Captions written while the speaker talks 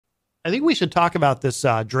I think we should talk about this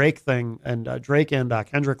Drake thing and Drake and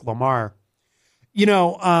Kendrick Lamar. You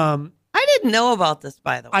know, I didn't know about this,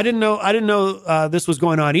 by the way. I didn't know this was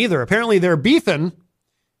going on either. Apparently, they're beefing.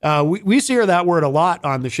 We used to hear that word a lot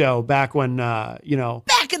on the show back when, back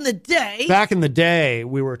in the day. Back in the day,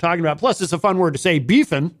 we were talking about. Plus, it's a fun word to say,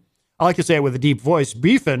 beefing. I like to say it with a deep voice,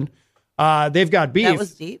 beefing. They've got beef. That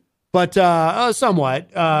was deep. But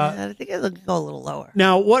somewhat. I think it would go a little lower.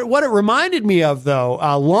 Now, what it reminded me of, though,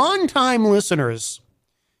 longtime listeners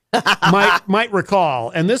might recall,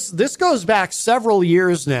 and this goes back several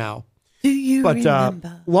years now. Do you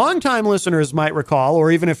remember? Longtime listeners might recall,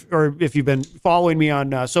 or if you've been following me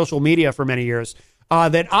on social media for many years,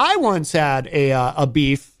 that I once had a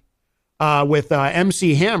beef with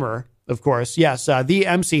MC Hammer, of course. Yes, the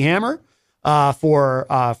MC Hammer.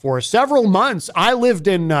 For several months, I lived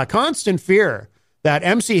in constant fear that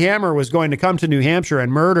MC Hammer was going to come to New Hampshire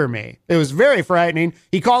and murder me. It was very frightening.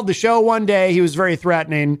 He called the show one day. He was very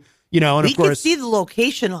threatening, and of course, we could see the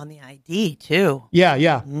location on the ID too.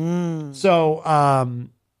 Yeah. So,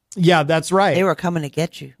 that's right. They were coming to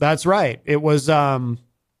get you. That's right. It was,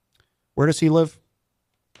 where does he live?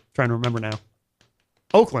 Trying to remember now.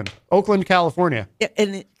 Oakland, California. Yeah,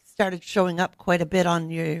 and it started showing up quite a bit on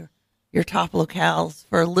your top locales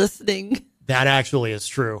for listening. That actually is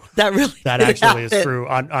true. That actually is true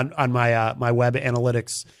on my web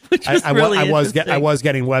analytics. Which was I was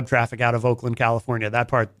getting web traffic out of Oakland, California. That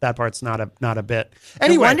part's not a bit.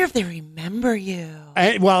 Anyway, I wonder if they remember you.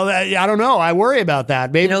 I don't know. I worry about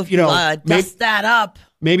that. Maybe dust that up.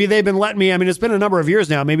 Maybe they've been letting me. I mean, it's been a number of years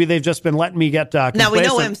now. Maybe they've just been letting me get. Now we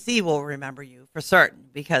know MC will remember you for certain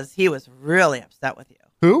because he was really upset with you.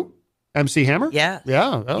 Who? MC Hammer? Yeah.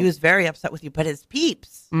 Oh. He was very upset with you, but his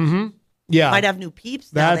peeps. Mm-hmm. Yeah. Might have new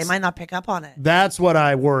peeps now. They might not pick up on it. That's what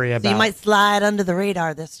I worry about. So you might slide under the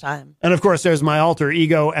radar this time. And of course, there's my alter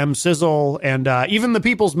ego, M. Sizzle, and even the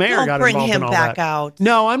People's Mayor got involved in all that. Don't bring him back out.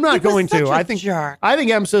 No, I'm not going to. I think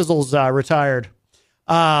M. Sizzle's retired.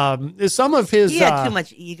 Some of his... He had too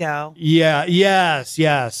much ego. Yeah,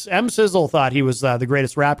 yes. M. Sizzle thought he was the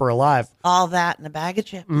greatest rapper alive. All that in a bag of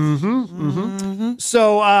chips. Mm-hmm.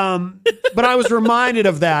 So, but I was reminded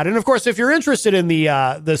of that. And of course, if you're interested in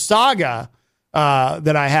the saga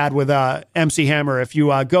that I had with MC Hammer, if you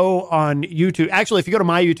go on YouTube, actually, if you go to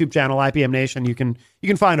my YouTube channel, IPM Nation, you can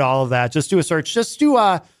find all of that. Just do a search. Just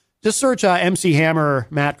search MC Hammer,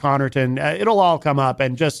 Matt Connarton. It'll all come up,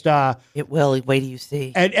 and just it will. Wait till you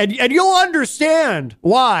see, and you'll understand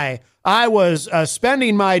why I was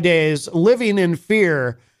spending my days living in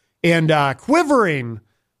fear and quivering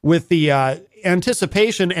with the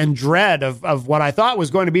anticipation and dread of what I thought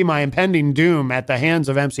was going to be my impending doom at the hands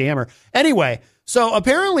of MC Hammer. Anyway, so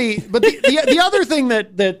apparently, but the other thing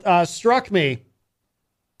that struck me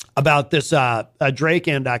about this Drake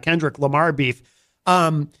and Kendrick Lamar beef.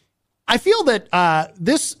 I feel that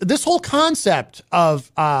this whole concept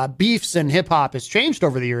of beefs in hip hop has changed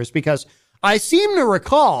over the years because I seem to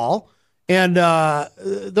recall, and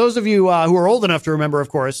those of you who are old enough to remember, of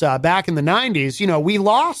course, back in the 90s, we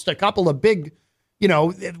lost a couple of big,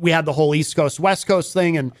 we had the whole East Coast, West Coast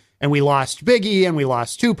thing, and we lost Biggie and we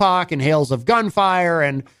lost Tupac and Hails of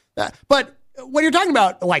Gunfire. But when you're talking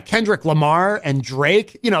about like Kendrick Lamar and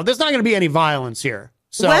Drake, there's not going to be any violence here.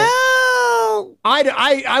 So.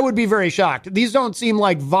 I would be very shocked. These don't seem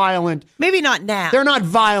like violent. Maybe not now. They're not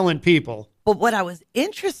violent people. But what I was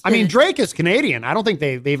interested. I mean, Drake is Canadian. I don't think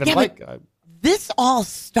they even like. This all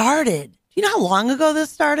started. Do you know how long ago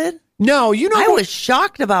this started? No, I was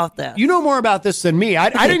shocked about this. You know more about this than me. I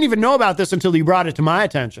didn't even know about this until you brought it to my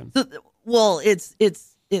attention. Well, it's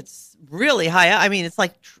really high. I mean, it's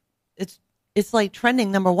like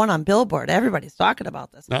trending #1 on Billboard. Everybody's talking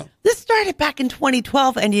about this. No. This started back in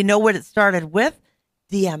 2012, and you know what it started with?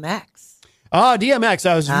 DMX. Oh, DMX.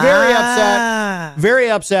 I was very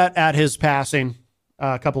upset at his passing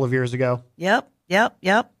a couple of years ago. Yep.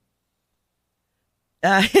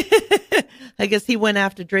 I guess he went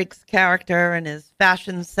after Drake's character and his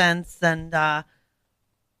fashion sense, and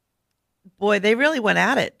boy, they really went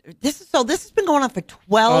at it. This has been going on for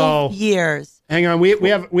 12 years. Hang on, we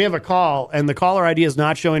have a call, and the caller ID is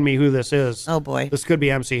not showing me who this is. Oh boy, this could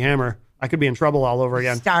be MC Hammer. I could be in trouble all over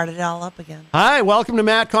again. Started it all up again. Hi, welcome to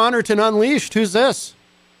Matt Connarton Unleashed. Who's this?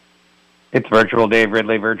 It's Virtual Dave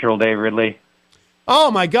Ridley.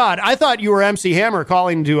 Oh my God, I thought you were MC Hammer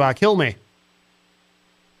calling to kill me.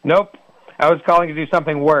 Nope, I was calling to do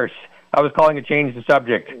something worse. I was calling to change the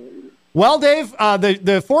subject. Well, Dave,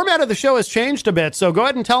 the format of the show has changed a bit, so go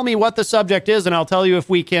ahead and tell me what the subject is, and I'll tell you if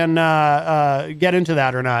we can get into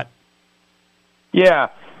that or not. Yeah,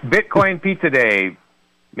 Bitcoin Pizza Day,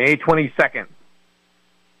 May 22nd.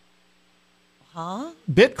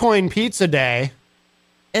 Bitcoin Pizza Day.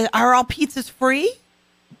 Are all pizzas free?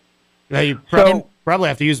 Yeah, you probably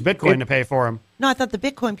have to use Bitcoin to pay for them. No, I thought the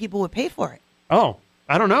Bitcoin people would pay for it. Oh,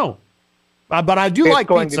 I don't know. But I do like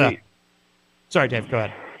pizza. Sorry, Dave, go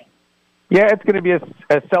ahead. Yeah, it's going to be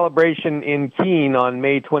a celebration in Keene on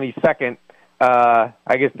May 22nd. I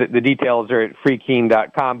guess the details are at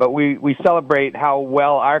freekeene.com. But we celebrate how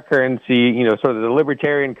well our currency, sort of the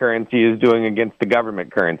libertarian currency, is doing against the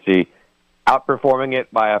government currency, outperforming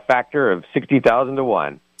it by a factor of 60,000 to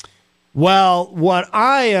 1. Well, what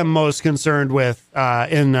I am most concerned with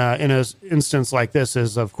in an instance like this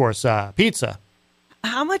is, of course, pizza.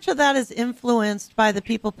 How much of that is influenced by the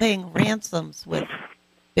people paying ransoms with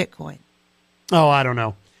Bitcoin? Oh, I don't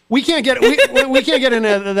know. We can't get we can't get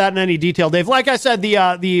into that in any detail, Dave. Like I said,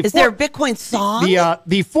 is there a Bitcoin song?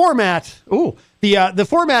 The format. The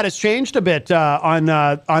format has changed a bit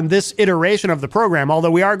on this iteration of the program.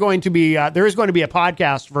 Although we are going to be there is going to be a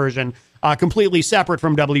podcast version completely separate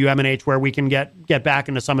from WMNH where we can get back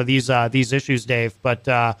into some of these issues, Dave. But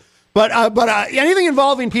anything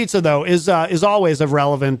involving pizza though is always of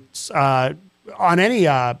relevance on any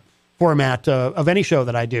format of any show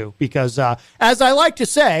that I do, because as I like to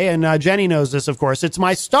say, and Jenny knows this, of course, it's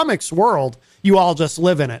my stomach's world. You all just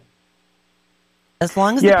live in it. As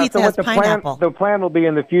long as the pizza has pineapple. The plan will be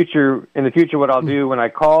in the future. What I'll do when I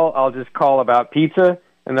call, I'll just call about pizza,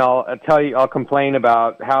 and I'll complain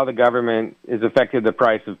about how the government has affected the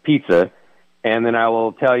price of pizza, and then I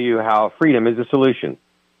will tell you how freedom is a solution.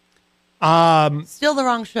 Still the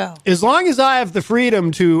wrong show. As long as I have the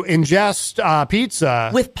freedom to ingest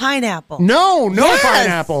pizza with pineapple. No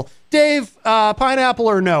pineapple. Dave, pineapple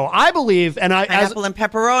or no? I believe, and pineapple and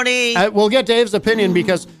pepperoni. We'll get Dave's opinion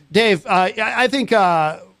because Dave, I think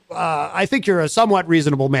you're a somewhat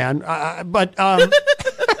reasonable man, but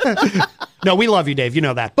no, we love you, Dave. You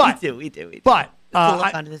know that, but we do. But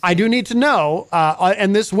I do need to know,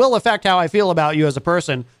 and this will affect how I feel about you as a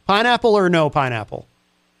person. Pineapple or no pineapple?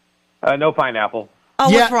 No pineapple. Oh,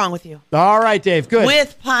 yeah. What's wrong with you? All right, Dave. Good.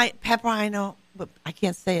 With pepperino. I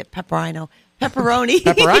can't say it. Pepperino. Pepperoni.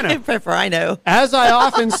 Pepperino. As I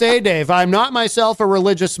often say, Dave, I'm not myself a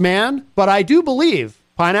religious man, but I do believe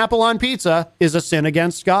pineapple on pizza is a sin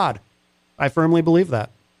against God. I firmly believe that.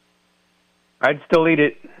 I'd still eat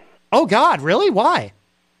it. Oh, God, really? Why?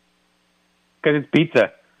 Because it's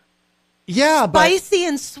pizza. Yeah, spicy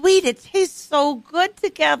and sweet. It tastes so good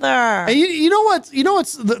together. You know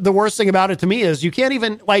what's the worst thing about it to me is you can't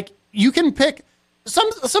even you can pick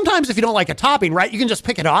sometimes if you don't like a topping, right? You can just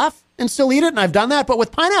pick it off and still eat it, and I've done that. But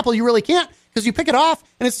with pineapple, you really can't because you pick it off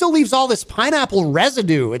and it still leaves all this pineapple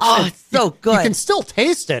residue. It's so good. You can still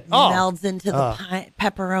taste it. Melds into the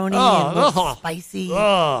pepperoni and the spicy,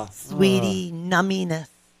 sweety numminess.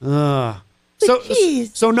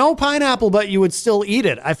 So no pineapple, but you would still eat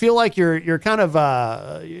it. I feel like you're kind of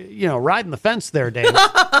riding the fence there, Dave.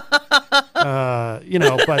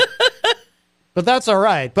 But that's all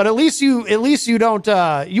right. But at least you don't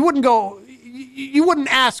you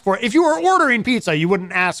wouldn't ask for it. If you were ordering pizza, you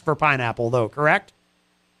wouldn't ask for pineapple though, correct?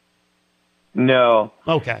 No.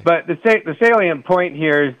 Okay. But the salient point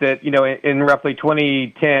here is that in roughly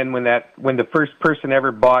 2010 when the first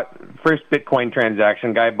Bitcoin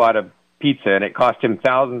transaction guy bought a pizza and it cost him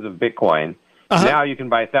thousands of Bitcoin. Now you can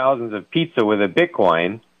buy thousands of pizza with a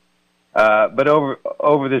Bitcoin, but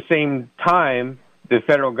over the same time, the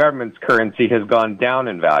federal government's currency has gone down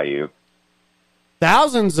in value.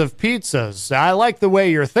 Thousands of pizzas. I like the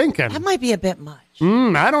way you're thinking. That might be a bit much. I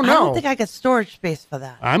don't know. I don't think I got storage space for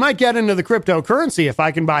that. I might get into the cryptocurrency if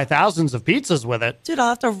I can buy thousands of pizzas with it. Dude, I'll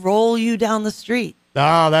have to roll you down the street.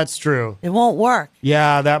 Oh, that's true. It won't work.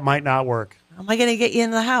 Yeah, that might not work. How am I going to get you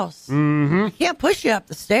in the house? Mm-hmm. I can't push you up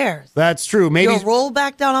the stairs. That's true. Maybe you'll roll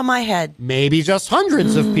back down on my head. Maybe just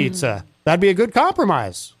hundreds of pizza. That'd be a good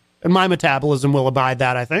compromise. And my metabolism will abide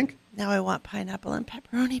that, I think. Now I want pineapple and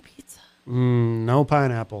pepperoni pizza. No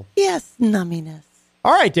pineapple. Yes, numminess.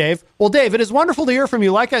 All right, Dave. Well, Dave, it is wonderful to hear from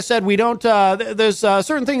you. Like I said, we don't, there's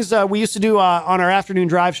certain things we used to do on our afternoon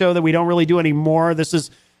drive show that we don't really do anymore. This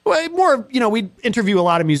is more, we interview a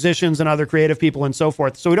lot of musicians and other creative people and so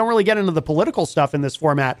forth. So we don't really get into the political stuff in this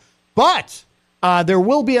format. But there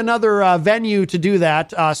will be another venue to do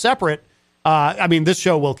that separate. This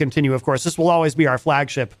show will continue, of course. This will always be our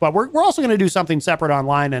flagship. But we're also going to do something separate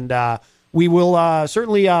online. And we will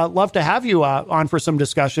certainly love to have you on for some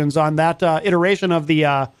discussions on that iteration of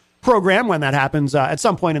the program when that happens at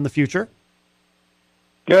some point in the future.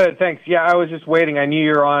 Good, thanks. Yeah, I was just waiting. I knew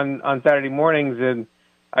you were on Saturday mornings, and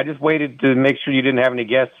I just waited to make sure you didn't have any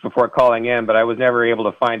guests before calling in, but I was never able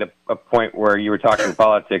to find a point where you were talking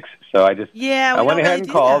politics. So I went ahead and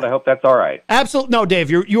called. I hope that's all right. Absolutely. No, Dave,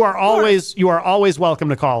 you are always welcome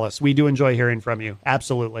to call us. We do enjoy hearing from you.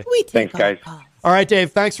 Absolutely. Thanks, guys. All right,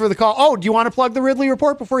 Dave, thanks for the call. Oh, do you want to plug the Ridley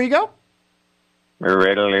Report before you go?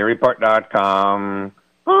 RidleyReport.com.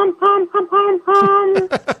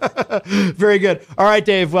 Very good. All right,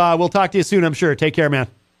 Dave, we'll talk to you soon, I'm sure. Take care, man.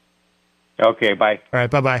 Okay, bye. All right,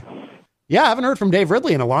 bye-bye. Yeah, I haven't heard from Dave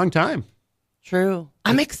Ridley in a long time. True.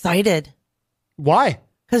 I'm excited. Why?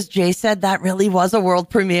 Because Jay said that really was a world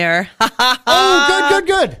premiere. Oh,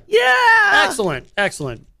 good. Yeah.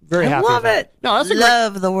 Excellent. Very happy. I love it. No,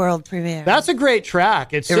 love the world premiere. That's a great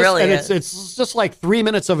track. It really is. It's just like 3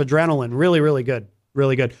 minutes of adrenaline. Really good.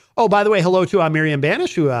 Really good. Oh, by the way, hello to Miriam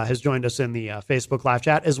Banish, who has joined us in the Facebook live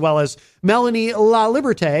chat, as well as Melanie La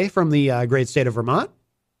Liberté from the great state of Vermont.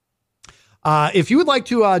 If you would like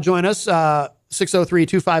to join us,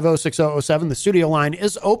 603-250-6007. The studio line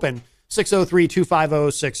is open,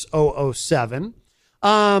 603-250-6007.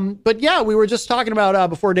 But yeah, we were just talking about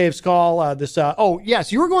before Dave's call,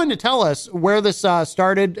 yes, you were going to tell us where this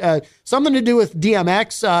started, something to do with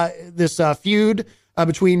DMX, this feud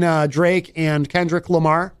between Drake and Kendrick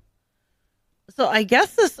Lamar. So I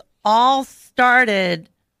guess this all started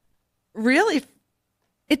really,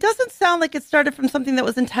 it doesn't sound like it started from something that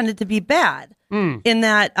was intended to be bad. In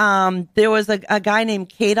that there was a guy named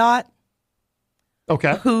K-Dot.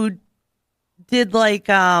 Okay. Who did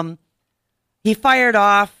he fired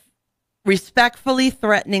off respectfully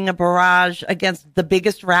threatening a barrage against the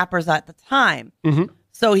biggest rappers at the time. Mm-hmm.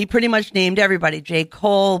 So he pretty much named everybody, J.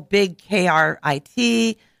 Cole, Big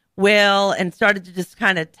KRIT, Will, and started to just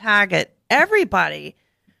kind of tag at everybody.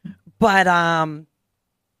 But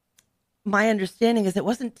my understanding is it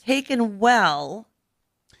wasn't taken well.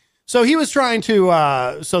 So he was trying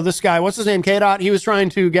to, so this guy, what's his name, K-Dot, he was trying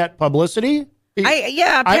to get publicity?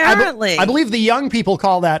 Apparently. I believe the young people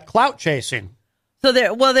call that clout chasing. So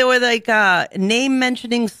they were like name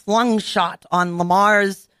mentioning Slungshot on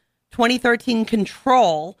Lamar's 2013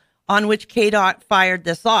 Control, on which K-Dot fired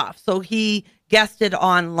this off. So he guested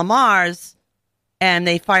on Lamar's, and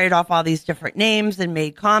they fired off all these different names and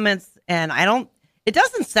made comments. And it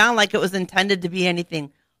doesn't sound like it was intended to be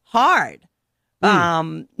anything hard.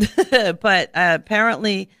 But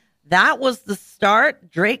apparently that was the start.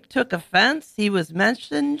 Drake took offense. He was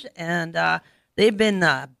mentioned, and they've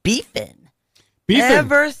been beefing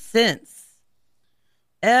ever since.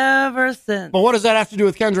 But what does that have to do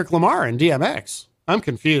with Kendrick Lamar and DMX? I'm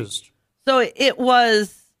confused. So it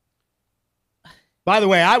was. By the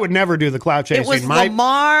way, I would never do the clout chasing. It was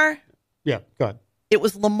Lamar. Yeah, go ahead. It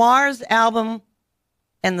was Lamar's album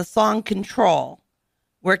and the song Control,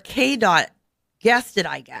 where K-Dot guested,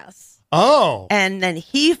 I guess. Oh. And then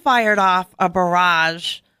he fired off a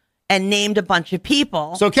barrage and named a bunch of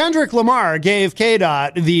people. So Kendrick Lamar gave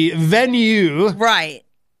K-Dot the venue. Right.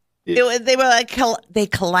 They were like, they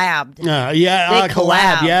collabed. They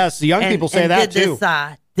collab. Yes. The young people say that too.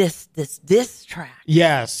 This track.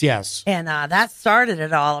 Yes. And that started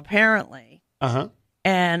it all, apparently. Uh-huh.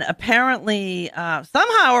 And apparently,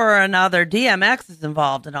 somehow or another, DMX is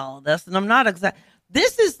involved in all of this. And I'm not exact.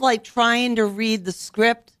 This is like trying to read the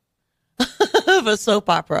script of a soap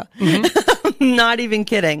opera. Mm-hmm. I'm not even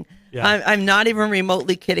kidding. Yeah. I'm not even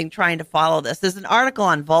remotely kidding trying to follow this. There's an article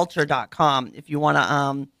on vulture.com if you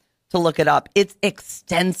want to look it up. It's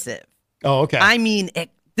extensive. Oh, okay. I mean,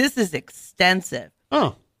 this is extensive.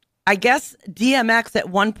 Oh. I guess DMX at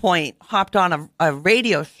one point hopped on a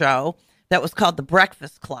radio show that was called The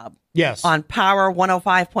Breakfast Club. Yes. On Power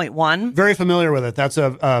 105.1. Very familiar with it. That's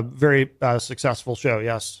a very successful show,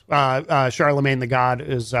 yes. Charlemagne the God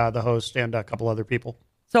is the host, and a couple other people.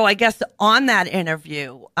 So I guess on that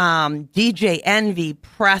interview, DJ Envy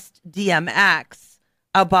pressed DMX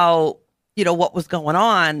about, what was going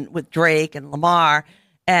on with Drake and Lamar.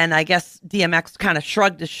 And I guess DMX kind of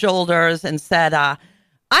shrugged his shoulders and said, I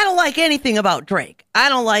don't like anything about Drake. I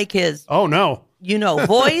don't like his, oh no,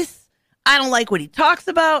 voice. I don't like what he talks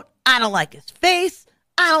about. I don't like his face.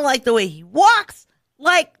 I don't like the way he walks.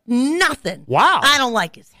 Like nothing. Wow. I don't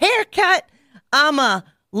like his haircut.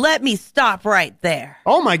 Let me stop right there.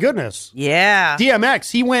 Oh my goodness. Yeah.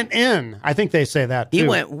 DMX, he went in. I think they say that too. He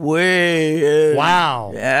went way in.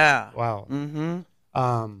 Wow. Yeah. Wow.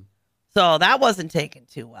 Mm-hmm. So that wasn't taken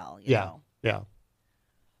too well. You know? Yeah.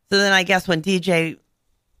 So then I guess when DMX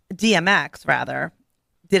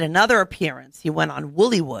did another appearance, he went on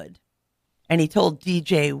Woollywood. And he told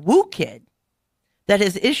DJ Woo Kid that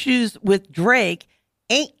his issues with Drake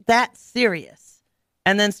ain't that serious.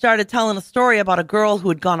 And then started telling a story about a girl who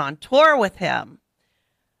had gone on tour with him.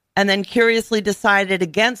 and then curiously decided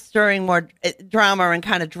against stirring more drama and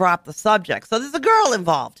kind of dropped the subject. So there's a girl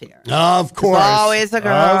involved here. Of course. There's always a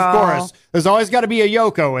girl. Of course. There's always got to be a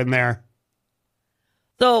Yoko in there.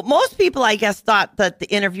 So most people, I guess, thought that the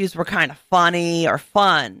interviews were kind of funny or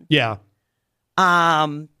fun. Yeah.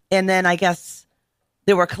 And then I guess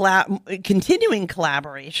there were continuing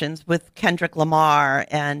collaborations with Kendrick Lamar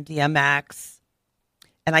and DMX.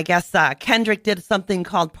 And I guess Kendrick did something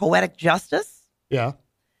called Poetic Justice. Yeah.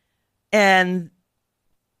 And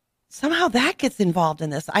somehow that gets involved in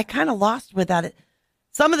this. I kind of lost with that.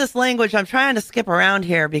 Some of this language, I'm trying to skip around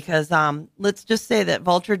here because let's just say that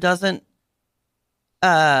Vulture doesn't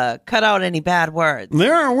cut out any bad words.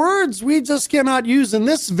 There are words we just cannot use in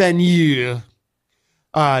this venue.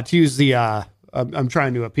 To use the, I'm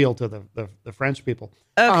trying to appeal to the French people.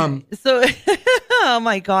 Okay. So, oh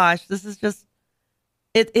my gosh, this is just,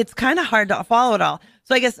 it's kind of hard to follow it all.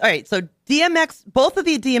 So I guess, all right. So DMX, both of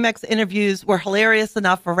the DMX interviews were hilarious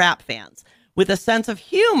enough for rap fans with a sense of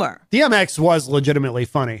humor. DMX was legitimately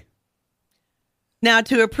funny. Now,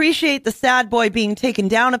 to appreciate the sad boy being taken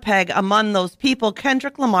down a peg among those people,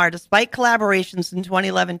 Kendrick Lamar, despite collaborations in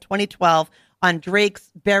 2011, 2012 on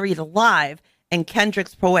Drake's Buried Alive and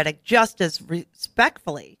Kendrick's Poetic Justice,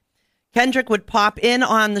 respectfully, Kendrick would pop in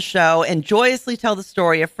on the show and joyously tell the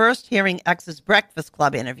story of first hearing X's Breakfast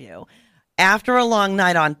Club interview. After a long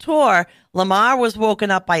night on tour, Lamar was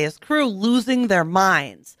woken up by his crew losing their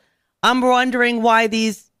minds. I'm wondering why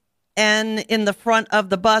these and in the front of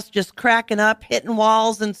the bus just cracking up, hitting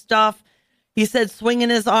walls and stuff. He said, swinging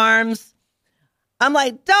his arms. I'm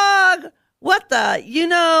like, dog, what the, you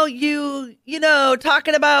know,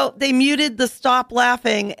 talking about they muted the stop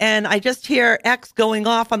laughing. And I just hear X going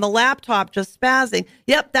off on the laptop, just spazzing.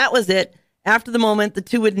 Yep, that was it. After the moment, the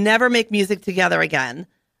two would never make music together again.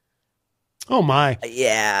 Oh my.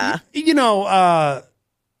 Yeah. You know,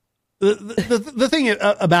 the thing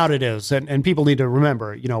about it is, and people need to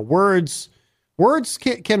remember, you know, words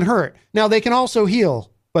can hurt. Now they can also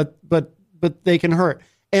heal, but they can hurt.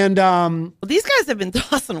 And well, these guys have been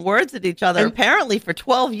tossing words at each other apparently for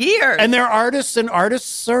 12 years. And they're artists, and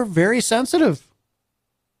artists are very sensitive.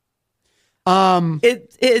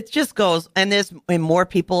 It just goes, and there's more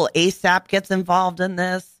people. ASAP gets involved in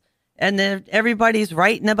this, and then everybody's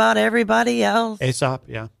writing about everybody else. ASAP,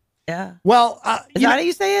 yeah. Yeah. Well, is that how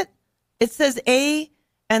you say it? It says A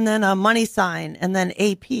and then a money sign and then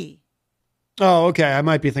AP. Oh, okay. I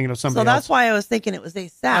might be thinking of somebody else. So that's why I was thinking it was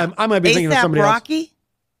ASAP. I might be thinking of somebody Rocky? else.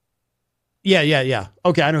 Yeah.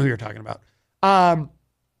 Okay, I know who you're talking about.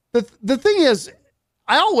 The thing is,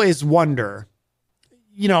 I always wonder,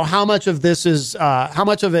 you know, how much of this is, how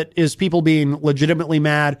much of it is people being legitimately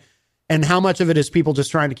mad, and how much of it is people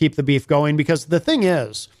just trying to keep the beef going. Because the thing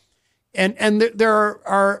is, and there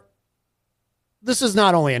are this is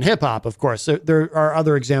not only in hip hop, of course, there are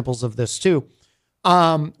other examples of this too,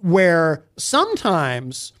 where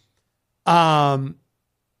sometimes,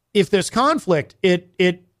 if there's conflict,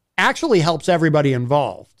 it actually helps everybody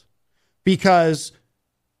involved, because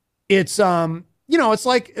it's, you know, it's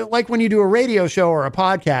like when you do a radio show or a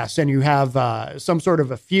podcast and you have some sort of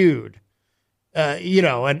a feud, you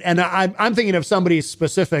know, and I'm thinking of somebody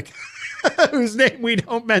specific whose name we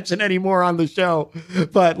don't mention anymore on the show,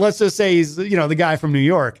 but let's just say he's, you know, the guy from New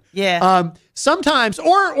York. Yeah. Sometimes,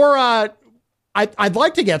 or I'd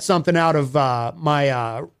like to get something out of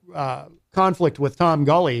my conflict with Tom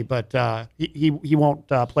Gully, but he won't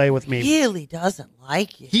play with me. He really doesn't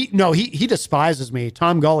like you. He despises me.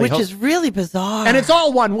 Tom Gully, which is really bizarre. And it's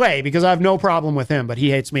all one way, because I have no problem with him, but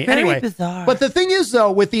he hates me. Very anyway. Bizarre. But the thing is,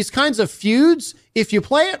 though, with these kinds of feuds, if you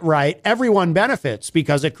play it right, everyone benefits,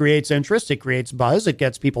 because it creates interest, it creates buzz, it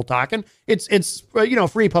gets people talking. It's you know,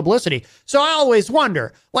 free publicity. So I always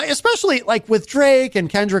wonder, like, especially like with Drake and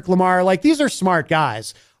Kendrick Lamar, like, these are smart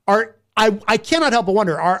guys. I cannot help but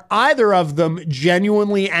wonder, are either of them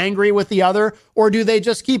genuinely angry with the other, or do they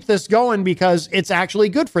just keep this going because it's actually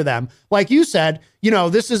good for them? Like you said, you know,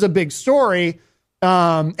 this is a big story.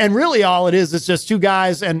 And really all it is just two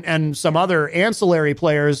guys and some other ancillary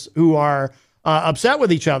players who are upset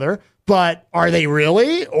with each other. But are they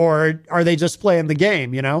really, or are they just playing the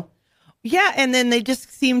game, you know? Yeah, and then they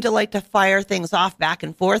just seem to like to fire things off back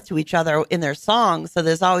and forth to each other in their songs. So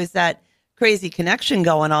there's always that crazy connection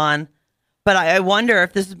going on. But I wonder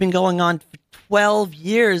if this has been going on for 12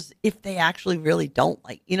 years, if they actually really don't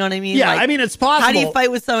like, you know what I mean? Yeah, like, I mean, it's possible. How do you fight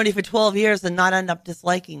with somebody for 12 years and not end up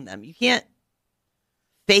disliking them? You can't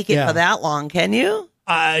fake it for that long, can you?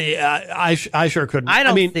 I sure couldn't.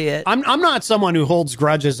 I mean, see it. I'm not someone who holds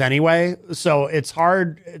grudges anyway, so it's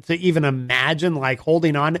hard to even imagine like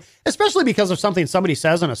holding on, especially because of something somebody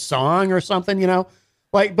says in a song or something, you know.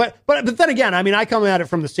 Like, but then again, I mean, I come at it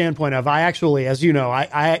from the standpoint of I actually, as you know,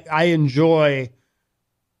 I enjoy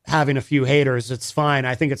having a few haters. It's fine.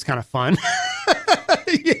 I think it's kind of fun.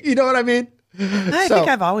 You know what I mean? I think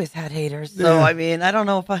I've always had haters. So, I mean, I don't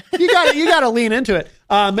know if I... you got to lean into it.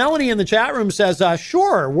 Melanie in the chat room says,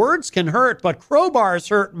 sure, words can hurt, but crowbars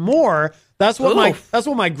hurt more. That's what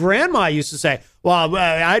my grandma used to say. Well,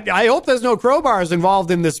 I hope there's no crowbars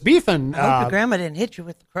involved in this beefing. I hope your grandma didn't hit you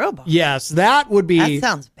with the crowbar. Yes, that would be... That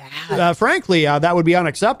sounds bad. Frankly, that would be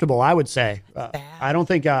unacceptable, I would say. I don't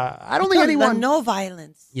think anyone... No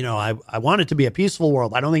violence. You know, I want it to be a peaceful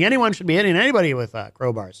world. I don't think anyone should be hitting anybody with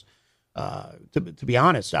crowbars. To be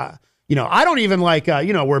honest, you know, I don't even like,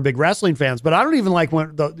 you know, we're big wrestling fans, but I don't even like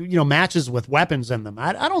when matches with weapons in them.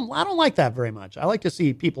 I don't like that very much. I like to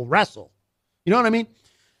see people wrestle. You know what I mean?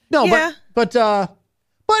 No, yeah. but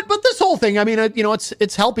this whole thing, I mean, you know,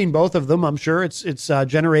 it's helping both of them. I'm sure it's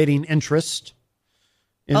generating interest.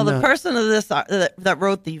 The person of this that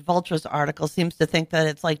wrote the Vultures article seems to think that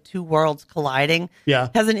it's like two worlds colliding. Yeah.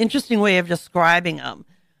 Has an interesting way of describing them.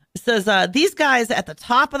 It says, these guys at the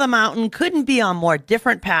top of the mountain couldn't be on more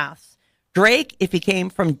different paths. Drake, if he came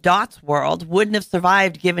from Dot's world, wouldn't have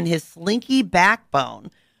survived given his slinky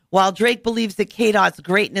backbone. While Drake believes that K-Dot's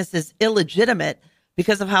greatness is illegitimate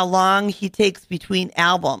because of how long he takes between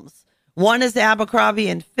albums. One is Abercrombie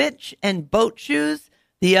and Fitch and boat shoes.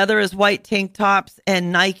 The other is white tank tops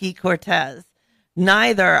and Nike Cortez.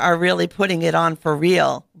 Neither are really putting it on for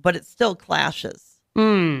real, but it still clashes.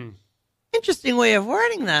 Interesting way of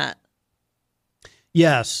wording that.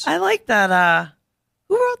 Yes. I like that.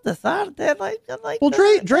 Who wrote this? I like well,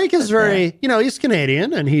 that. Drake is very, you know, he's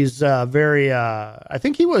Canadian and he's very, I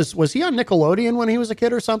think he was he on Nickelodeon when he was a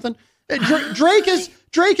kid or something? Drake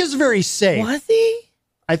is very safe. Was he?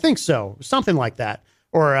 I think so. Something like that.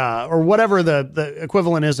 Or whatever the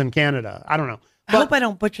equivalent is in Canada. I don't know. I hope I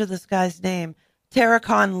don't butcher this guy's name.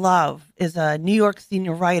 Terracon Love is a New York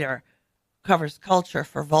senior writer, covers culture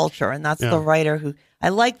for Vulture, and that's the writer who, I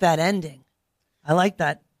like that ending. I like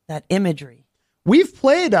that imagery. We've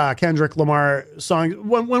played Kendrick Lamar songs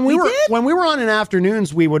when we were on in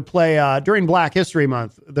afternoons. We would play during Black History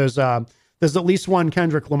Month. There's at least one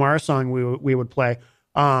Kendrick Lamar song we would play.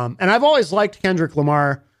 And I've always liked Kendrick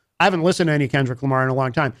Lamar. I haven't listened to any Kendrick Lamar in a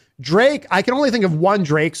long time. Drake, I can only think of one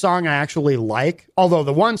Drake song I actually like. Although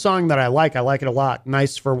the one song that I like it a lot.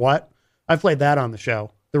 Nice for What? I've played that on the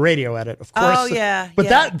show. The radio edit, of course. Oh yeah. But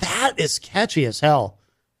that is catchy as hell.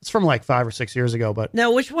 It's from like 5 or 6 years ago, but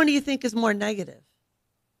now which one do you think is more negative?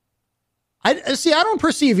 I don't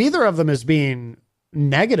perceive either of them as being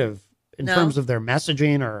negative in terms of their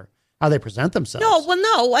messaging or how they present themselves.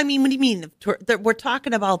 No. I mean, what do you mean? We're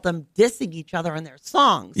talking about them dissing each other in their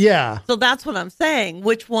songs. Yeah. So that's what I'm saying.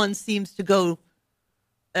 Which one seems to go,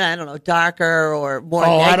 I don't know, darker or more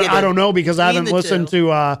negative? I don't know because I haven't listened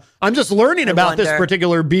to, I'm just learning about this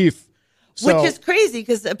particular beef. So, which is crazy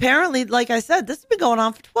because apparently, like I said, this has been going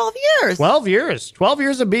on for 12 years. 12 years. 12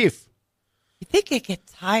 years of beef. You think they get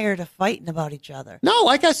tired of fighting about each other? No,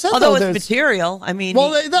 like I said, although it's material. I mean, you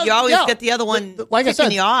always get the other one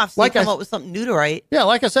ticking you off, so you come up with something new to write. Yeah,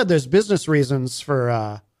 like I said, there's business reasons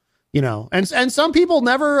for, you know, and some people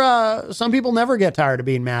never get tired of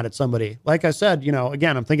being mad at somebody. Like I said, you know,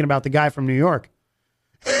 again, I'm thinking about the guy from New York.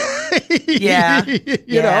 Yeah,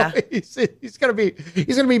 you know, he's gonna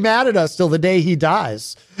be mad at us till the day he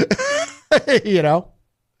dies. You know.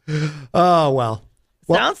 Oh well.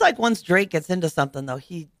 Sounds like once Drake gets into something, though,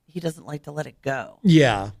 he doesn't like to let it go.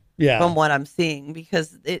 Yeah. From what I'm seeing,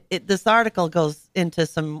 because this article goes into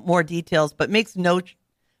some more details, but makes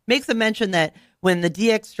a mention that when the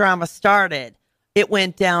DX drama started, it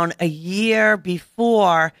went down a year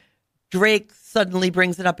before Drake suddenly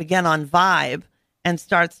brings it up again on Vibe and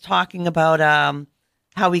starts talking about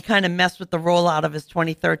how he kind of messed with the rollout of his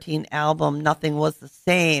 2013 album, Nothing Was the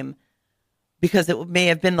Same, because it may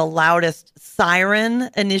have been the loudest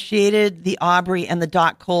siren initiated the Aubrey and the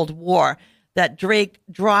Dot Cold War, that Drake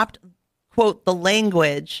dropped, quote, the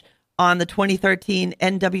language on the 2013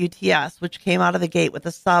 NWTS, which came out of the gate with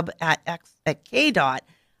a sub at K Dot.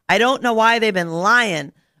 I don't know why they've been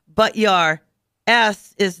lying, but your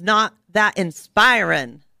S is not that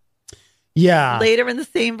inspiring. Yeah. Later in the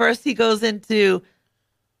same verse, he goes into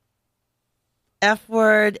F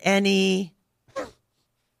word, any,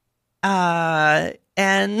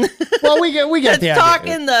 and well, we get the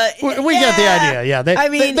idea. We get the idea. Yeah.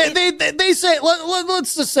 They say,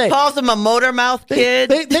 let's just say, calls him a motor mouth kid.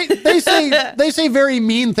 They say very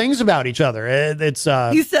mean things about each other. It's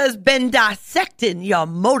he says, been dissecting your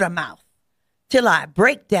motor mouth till I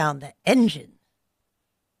break down the engine.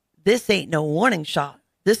 This ain't no warning shot.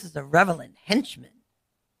 This is a reveling henchman.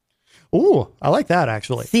 Ooh, I like that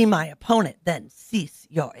actually. See my opponent, then cease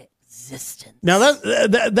your existence. Now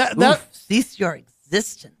that cease your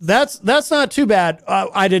existence. That's not too bad.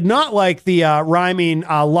 I did not like the rhyming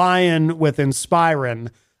lion with inspiring.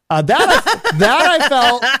 That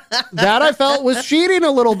I felt was cheating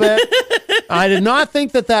a little bit. I did not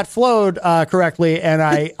think that flowed correctly, and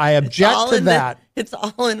I object to that. It's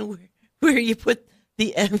all in where you put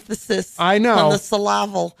the emphasis. I know on the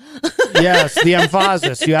syllable. Yes, the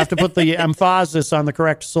emphasis. You have to put the emphasis on the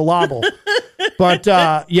correct syllable. But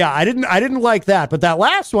yeah, I didn't like that. But that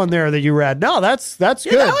last one there that you read, no, that's good.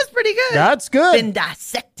 That was pretty good. That's good. Been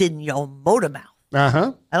dissecting your motor mouth.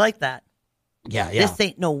 Uh-huh. I like that. Yeah. This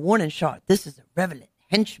ain't no warning shot. This is a relevant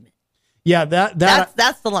henchman. Yeah,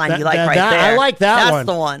 that's the line you like there. I like that one. That's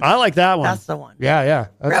the one. I like that one. That's the one. Yeah.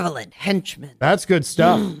 Relevant henchman. That's good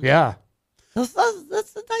stuff. Yeah. That's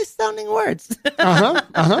the nice sounding words.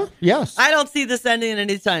 Yes. I don't see this ending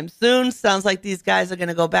anytime soon. Sounds like these guys are going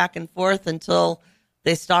to go back and forth until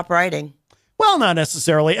they stop writing. Well, not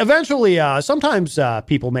necessarily. Eventually, sometimes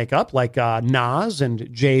people make up, like Nas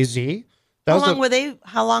and Jay-Z. How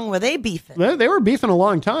long were they beefing? They were beefing a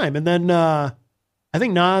long time, and then I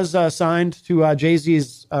think Nas signed to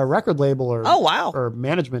Jay-Z's record label or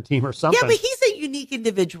management team or something. Yeah, but he's a unique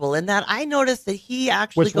individual in that I noticed that he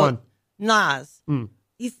actually Which one? Nas.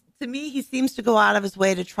 To me, he seems to go out of his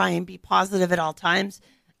way to try and be positive at all times.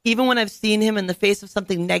 Even when I've seen him in the face of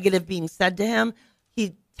something negative being said to him,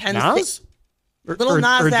 he tends Nas? Little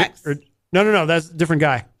Nas X. No, that's a different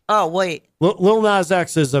guy. Oh, wait. Lil Nas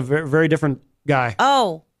X is a very, very different guy.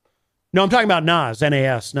 Oh. No, I'm talking about Nas,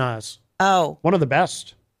 N-A-S, Nas. Oh. One of the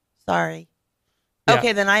best. Sorry. Yeah.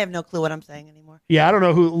 Okay, then I have no clue what I'm saying anymore. Yeah, I don't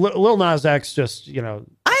know who. Lil Nas X just,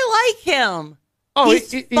 I like him. Oh,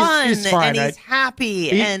 he's fun he's fine, and he's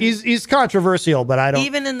happy. And he's controversial, but I don't.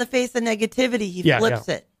 Even in the face of negativity, he flips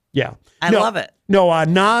it. Yeah. I love it. No,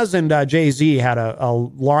 Nas and Jay-Z had a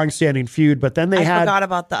long-standing feud, but then I forgot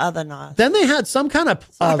about the other Nas. Then they had some kind of,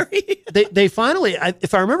 Sorry. they finally,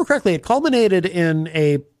 if I remember correctly, it culminated in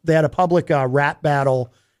they had a public rap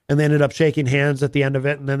battle, and they ended up shaking hands at the end of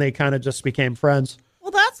it, and then they kind of just became friends.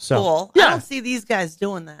 Well, that's cool. Yeah. I don't see these guys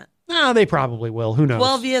doing that. No, they probably will. Who knows?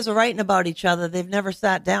 12 years of writing about each other. They've never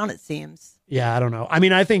sat down, it seems. Yeah, I don't know. I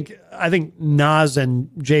mean, I think Nas and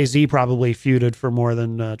Jay-Z probably feuded for more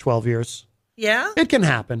than 12 years. Yeah? It can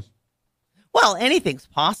happen. Well, anything's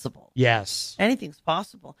possible. Yes. Anything's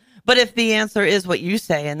possible. But if the answer is what you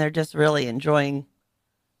say and they're just really enjoying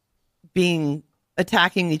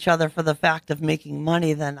attacking each other for the fact of making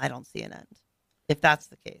money, then I don't see an end, if that's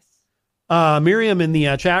the case. Miriam in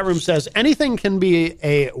the chat room says, anything can be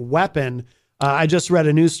a weapon. I just read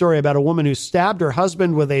a news story about a woman who stabbed her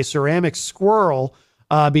husband with a ceramic squirrel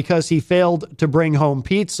because he failed to bring home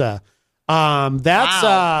pizza.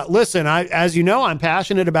 Wow. Listen, as you know, I'm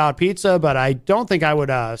passionate about pizza, but I don't think I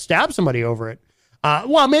would stab somebody over it.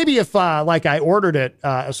 Well, maybe if I ordered it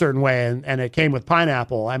a certain way and it came with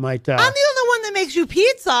pineapple, I might. I'm the only one that makes you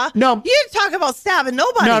pizza. No, you didn't talk about stabbing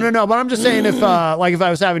nobody. No. But I'm just saying if I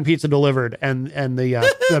was having pizza delivered and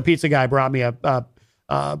the pizza guy brought me a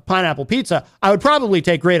pineapple pizza, I would probably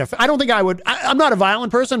take great offense. I don't think I would. I'm not a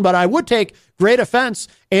violent person, but I would take great offense,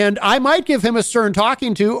 and I might give him a stern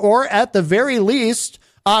talking to, or at the very least,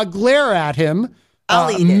 glare at him.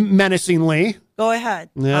 I'll eat it menacingly. Go ahead.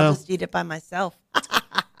 Yeah. I'll just eat it by myself.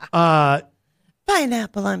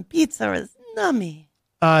 Pineapple on pizza is nummy.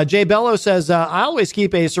 Jay Bello says, I always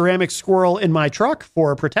keep a ceramic squirrel in my truck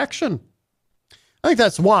for protection. I think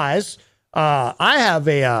that's wise. I have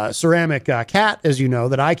a ceramic cat, as you know,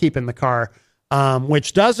 that I keep in the car,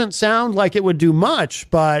 which doesn't sound like it would do much,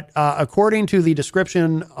 but according to the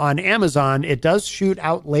description on Amazon, it does shoot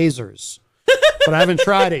out lasers. But I haven't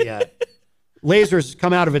tried it yet. Lasers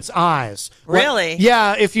come out of its eyes. Really?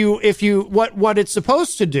 Yeah. What it's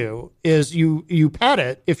supposed to do is you pet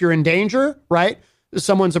it. If you're in danger, right?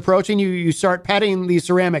 Someone's approaching you, you start petting the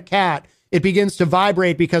ceramic cat. It begins to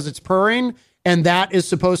vibrate because it's purring. And that is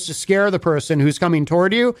supposed to scare the person who's coming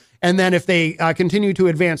toward you. And then if they continue to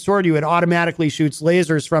advance toward you, it automatically shoots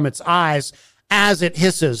lasers from its eyes as it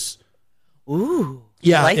hisses. Ooh.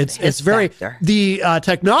 Yeah, like it's very, the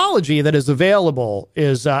technology that is available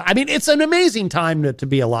is, it's an amazing time to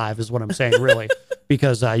be alive is what I'm saying, really,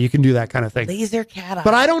 because you can do that kind of thing. Laser cat eye.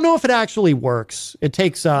 But I don't know if it actually works. It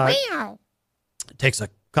takes a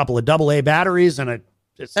couple of AA batteries and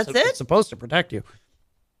it's supposed to protect you.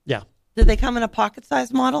 Yeah. Did they come in a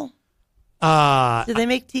pocket-sized model? Do they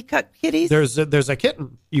make teacup kitties? There's a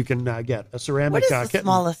kitten you can get, a ceramic kitten. What is the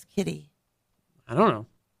smallest kitty? I don't know.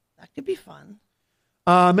 That could be fun.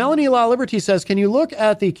 Melanie La Liberty says, can you look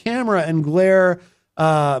at the camera and glare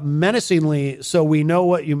menacingly, so we know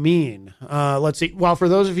what you mean. Let's see. Well, for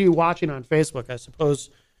those of you watching on Facebook, I suppose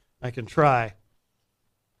I can try.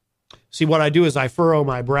 See, what I do is I furrow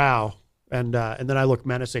my brow, and then I look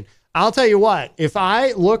menacing. I'll tell you what, if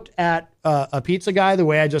I looked at a pizza guy the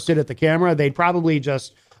way I just did at the camera, they'd probably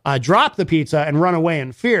just drop the pizza and run away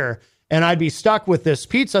in fear, and I'd be stuck with this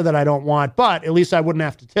pizza that I don't want, but at least I wouldn't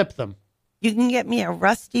have to tip them. You can get me a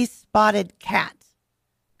rusty spotted cat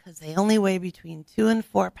because they only weigh between 2 and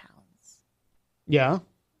 4 pounds. Yeah.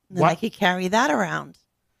 And then I could carry that around.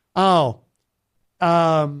 Oh.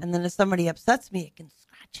 And then if somebody upsets me, it can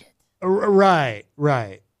scratch it. Right.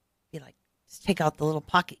 Be like, just take out the little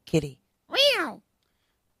pocket kitty. Meow.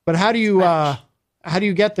 But how do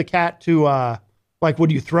you get the cat to, like,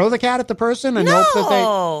 would you throw the cat at the person and hope that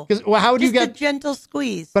they? Because how would you get a gentle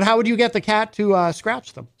squeeze? But how would you get the cat to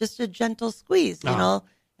scratch them? Just a gentle squeeze, you know,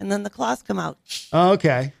 and then the claws come out.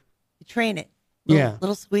 Okay. You train it.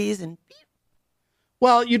 Little squeeze and. Beep.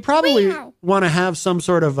 Well, you'd probably want to have some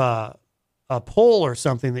sort of a pole or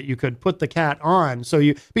something that you could put the cat on. So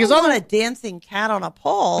because I want a dancing cat on a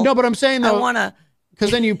pole. No, but I'm saying though. I want to. Because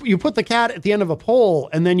then you put the cat at the end of a pole,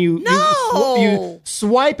 and then you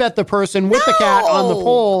swipe at the person with the cat on the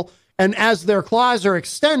pole, and as their claws are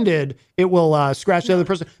extended, it will scratch the other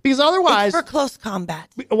person. Because otherwise, it's for close combat.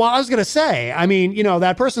 Well, I was going to say, I mean,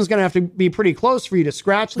 that person's going to have to be pretty close for you to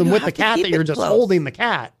scratch them with the cat that you're just holding the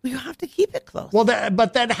cat. Well, you have to keep it close. Well,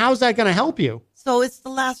 but how's that going to help you? So it's the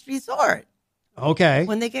last resort. Okay.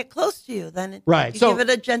 When they get close to you, then you give it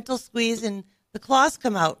a gentle squeeze and the claws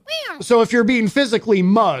come out. So if you're being physically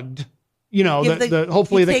mugged,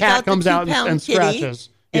 hopefully the cat comes out and scratches.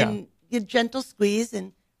 And you gentle squeeze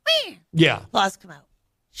and claws come out.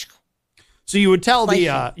 So you would tell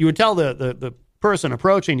the person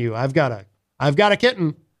approaching you, I've got a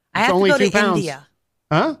kitten. I have only to go 2 to pounds. India.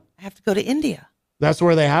 Huh? I have to go to India. That's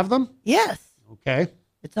where they have them? Yes. Okay.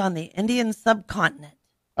 It's on the Indian subcontinent.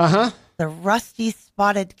 Uh-huh. The rusty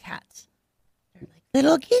spotted cats. They're like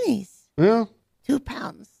little guineas. Yeah. 2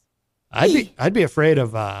 pounds. I'd be afraid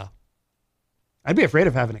of having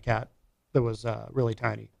a cat that was really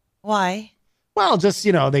tiny. Why? Well, just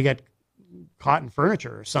they get caught in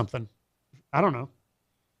furniture or something. I don't know.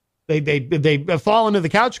 They fall into the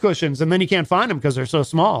couch cushions and then you can't find them because they're so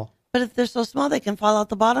small. But if they're so small, they can fall out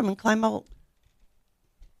the bottom and climb out.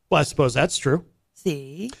 Well, I suppose that's true.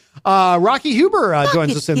 See? Rocky Huber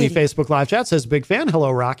joins us in the Facebook live chat. Says big fan.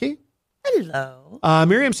 Hello, Rocky. Hello.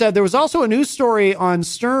 Miriam said there was also a news story on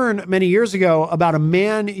Stern many years ago about a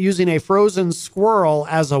man using a frozen squirrel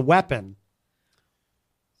as a weapon.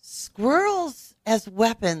 Squirrels as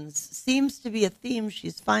weapons seems to be a theme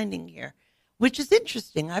she's finding here, which is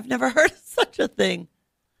interesting. I've never heard of such a thing.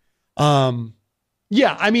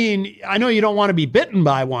 Yeah, I mean, I know you don't want to be bitten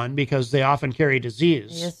by one because they often carry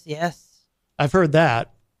disease. Yes. I've heard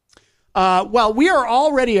that. Well, we are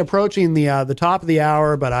already approaching the top of the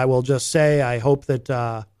hour, but I will just say I hope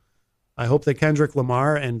that Kendrick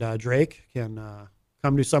Lamar and Drake can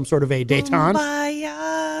come to some sort of a détente.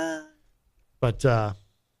 Kumbaya. But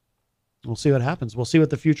we'll see what happens. We'll see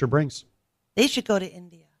what the future brings. They should go to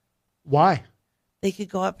India. Why? They could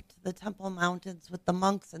go up to the Temple Mountains with the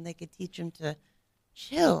monks, and they could teach them to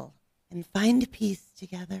chill and find peace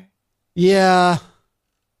together. Yeah,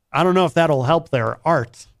 I don't know if that'll help their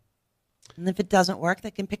art. And if it doesn't work,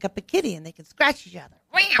 they can pick up a kitty and they can scratch each other.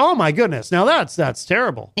 Oh my goodness! Now that's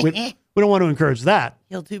terrible. We don't want to encourage that.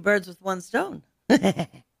 Kill 2 birds with 1 stone.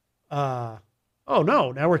 Oh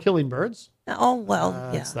no! Now we're killing birds. Oh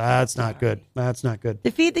well, that's not good. That's not good.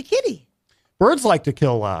 To feed the kitty. Birds like to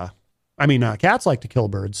kill. Cats like to kill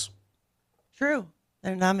birds. True,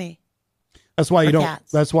 they're nummy. That's why you don't.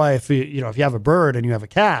 Cats. That's why if you have a bird and you have a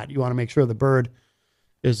cat, you want to make sure the bird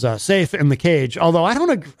is safe in the cage. Although I don't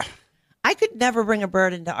agree. I could never bring a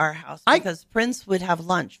bird into our house because Prince would have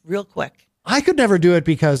lunch real quick. I could never do it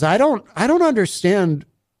because I don't understand.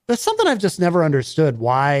 That's something I've just never understood.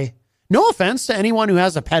 Why? No offense to anyone who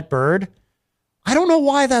has a pet bird. I don't know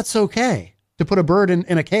why that's okay to put a bird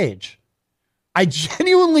in a cage. I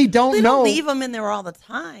genuinely don't know. Don't leave them in there all the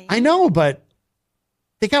time. I know, but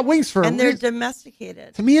they got wings for and they're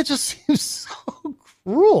domesticated. To me, it just seems so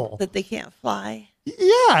cruel that they can't fly.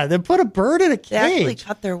 Yeah, they put a bird in a cage. They actually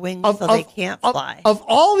cut their wings so they can't fly. Of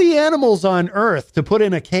all the animals on Earth to put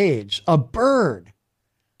in a cage, a bird.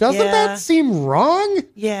 Doesn't that seem wrong?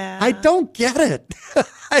 Yeah. I don't get it.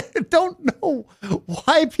 I don't know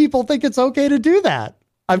why people think it's okay to do that.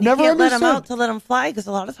 I've never understood. You can't let them out to let them fly because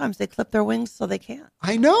a lot of times they clip their wings so they can't.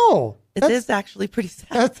 I know. It is actually pretty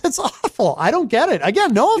sad. That's awful. I don't get it.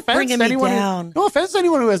 Again, no offense to anyone. No offense to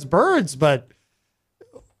anyone who has birds, but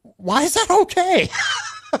why is that okay?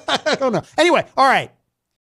 I don't know. Anyway, all right.